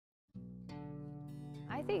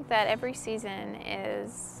I think that every season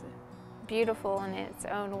is beautiful in its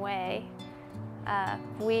own way.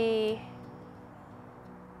 We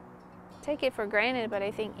take it for granted, but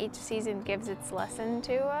I think each season gives its lesson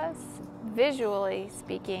to us. Visually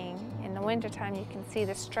speaking, in the wintertime you can see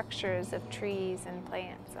the structures of trees and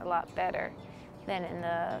plants a lot better than in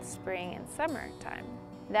the spring and summertime.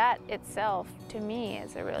 That itself, to me,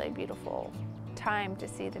 is a really beautiful time to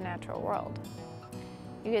see the natural world.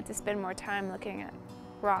 You get to spend more time looking at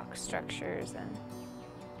rock structures and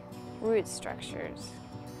root structures,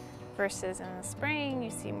 versus in the spring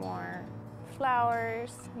you see more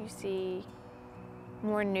flowers, you see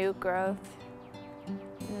more new growth,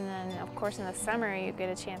 and then of course in the summer you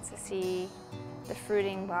get a chance to see the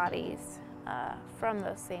fruiting bodies from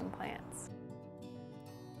those same plants.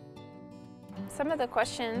 Some of the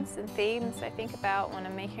questions and themes I think about when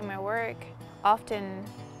I'm making my work often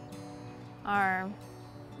are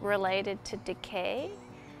related to decay.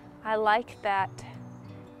 I like that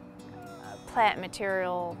plant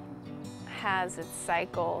material has its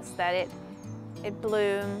cycles, that it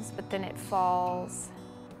blooms but then it falls,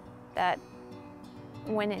 that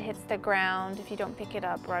when it hits the ground, if you don't pick it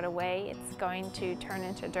up right away, it's going to turn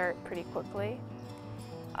into dirt pretty quickly.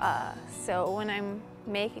 So when I'm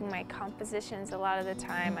making my compositions, a lot of the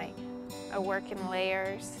time I work in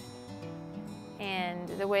layers, and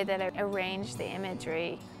the way that I arrange the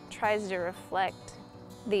imagery tries to reflect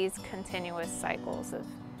these continuous cycles of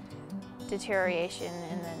deterioration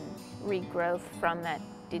and then regrowth from that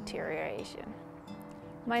deterioration.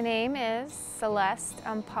 My name is Celeste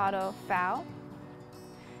Amparo Pfau.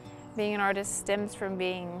 Being an artist stems from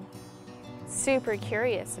being super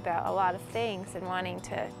curious about a lot of things and wanting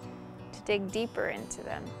to dig deeper into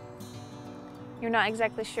them. You're not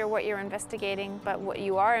exactly sure what you're investigating, but what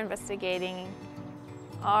you are investigating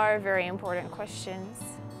are very important questions.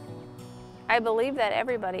 I believe that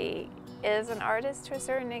everybody is an artist to a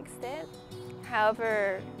certain extent.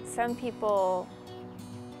 However, some people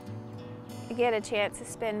get a chance to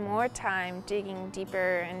spend more time digging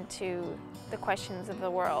deeper into the questions of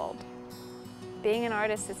the world. Being an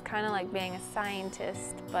artist is kind of like being a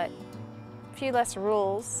scientist, but a few less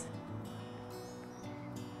rules.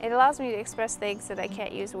 It allows me to express things that I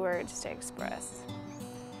can't use words to express.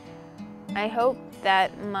 I hope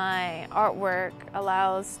that my artwork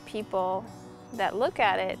allows people that look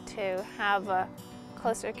at it to have a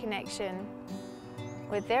closer connection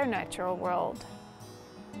with their natural world.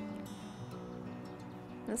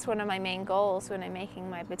 That's one of my main goals when I'm making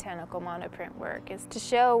my botanical monoprint work, is to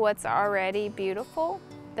show what's already beautiful,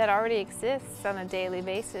 that already exists on a daily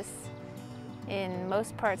basis in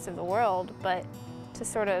most parts of the world, but to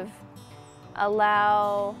sort of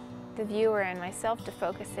allow the viewer and myself to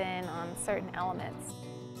focus in on certain elements.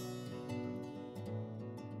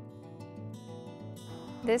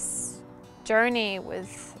 This journey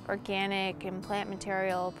with organic and plant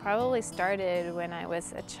material probably started when I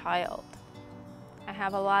was a child. I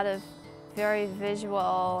have a lot of very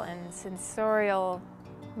visual and sensorial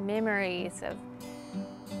memories of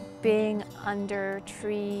being under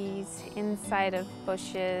trees, inside of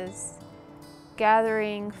bushes,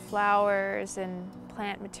 gathering flowers and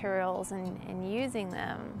plant materials and using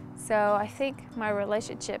them. So I think my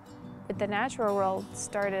relationship with the natural world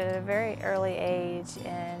started at a very early age,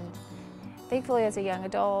 and thankfully as a young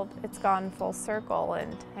adult it's gone full circle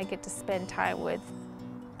and I get to spend time with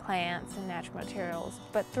plants and natural materials,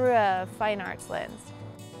 but through a fine arts lens.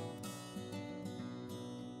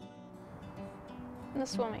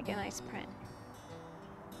 This will make a nice print.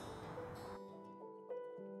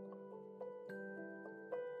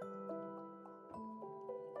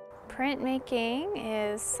 Printmaking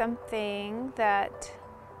is something that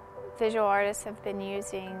visual artists have been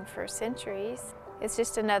using for centuries. It's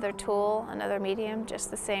just another tool, another medium, just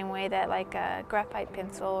the same way that like a graphite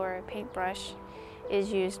pencil or a paintbrush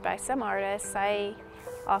is used by some artists. I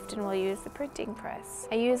often will use the printing press.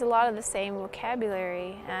 I use a lot of the same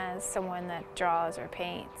vocabulary as someone that draws or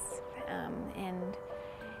paints. And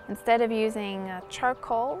instead of using a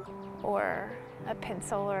charcoal or a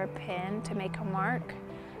pencil or a pen to make a mark,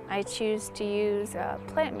 I choose to use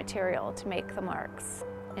plant material to make the marks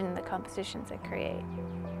in the compositions I create.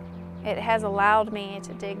 It has allowed me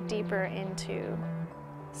to dig deeper into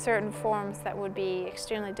certain forms that would be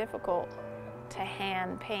extremely difficult to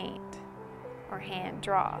hand paint or hand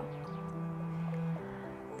draw.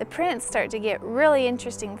 The prints start to get really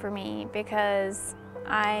interesting for me because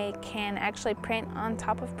I can actually print on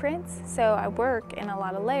top of prints, so I work in a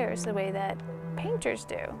lot of layers the way that painters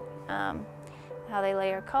do. How they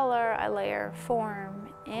layer color, I layer form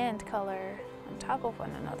and color on top of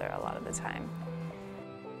one another a lot of the time.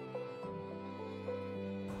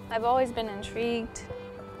 I've always been intrigued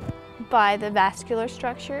by the vascular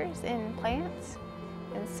structures in plants,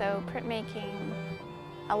 and so printmaking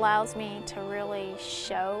allows me to really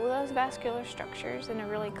show those vascular structures in a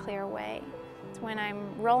really clear way. When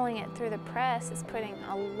I'm rolling it through the press, it's putting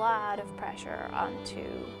a lot of pressure onto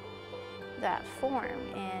that form,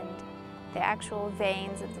 and the actual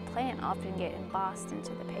veins of the plant often get embossed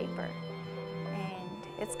into the paper. And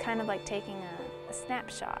it's kind of like taking a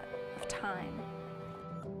snapshot of time.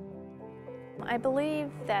 I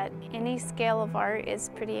believe that any scale of art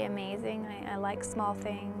is pretty amazing. I like small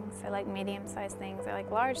things, I like medium-sized things, I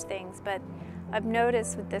like large things, but I've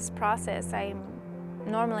noticed with this process I'm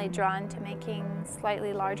normally drawn to making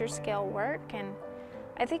slightly larger scale work, and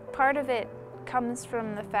I think part of it comes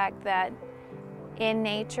from the fact that in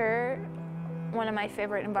nature, one of my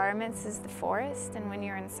favorite environments is the forest, and when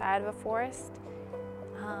you're inside of a forest,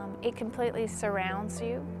 it completely surrounds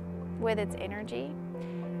you with its energy.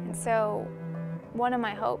 And so one of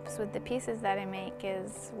my hopes with the pieces that I make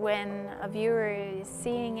is when a viewer is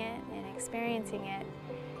seeing it and experiencing it,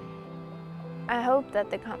 I hope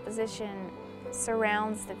that the composition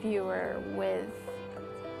surrounds the viewer with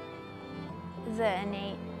the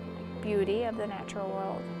innate beauty of the natural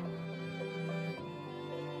world.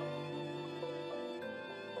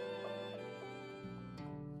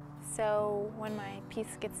 So when my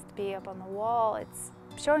piece gets to be up on the wall, it's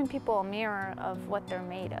showing people a mirror of what they're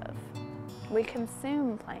made of. We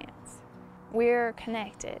consume plants. We're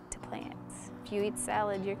connected to plants. If you eat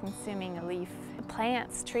salad, you're consuming a leaf.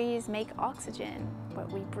 Plants, trees make oxygen, what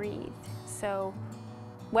we breathe. So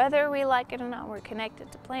whether we like it or not, we're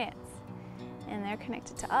connected to plants, and they're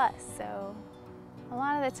connected to us. So a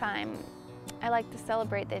lot of the time, I like to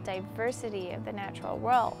celebrate the diversity of the natural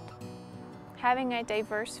world. Having a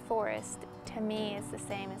diverse forest, to me, is the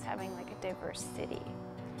same as having like a diverse city.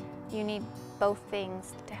 You need both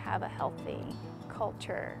things to have a healthy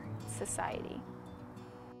culture, society.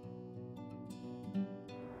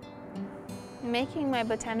 Making my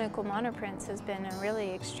botanical monoprints has been a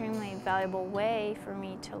really extremely valuable way for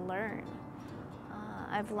me to learn.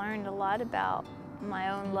 I've learned a lot about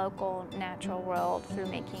my own local natural world through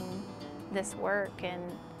making this work, and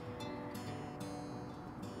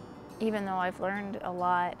even though I've learned a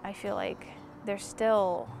lot, I feel like there's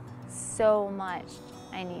still so much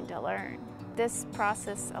I need to learn. This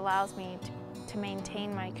process allows me to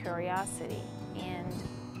maintain my curiosity and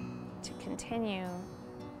to continue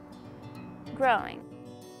growing.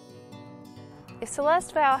 If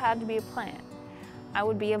Celeste Pfau had to be a plant, I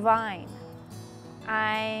would be a vine.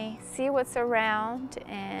 I see what's around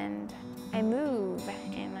and I move,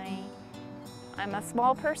 and I'm a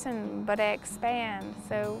small person, but I expand.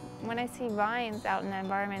 So when I see vines out in the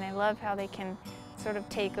environment, I love how they can sort of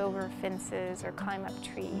take over fences or climb up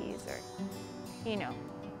trees, or, you know,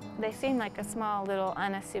 they seem like a small little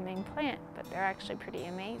unassuming plant, but they're actually pretty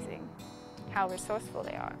amazing how resourceful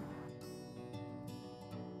they are.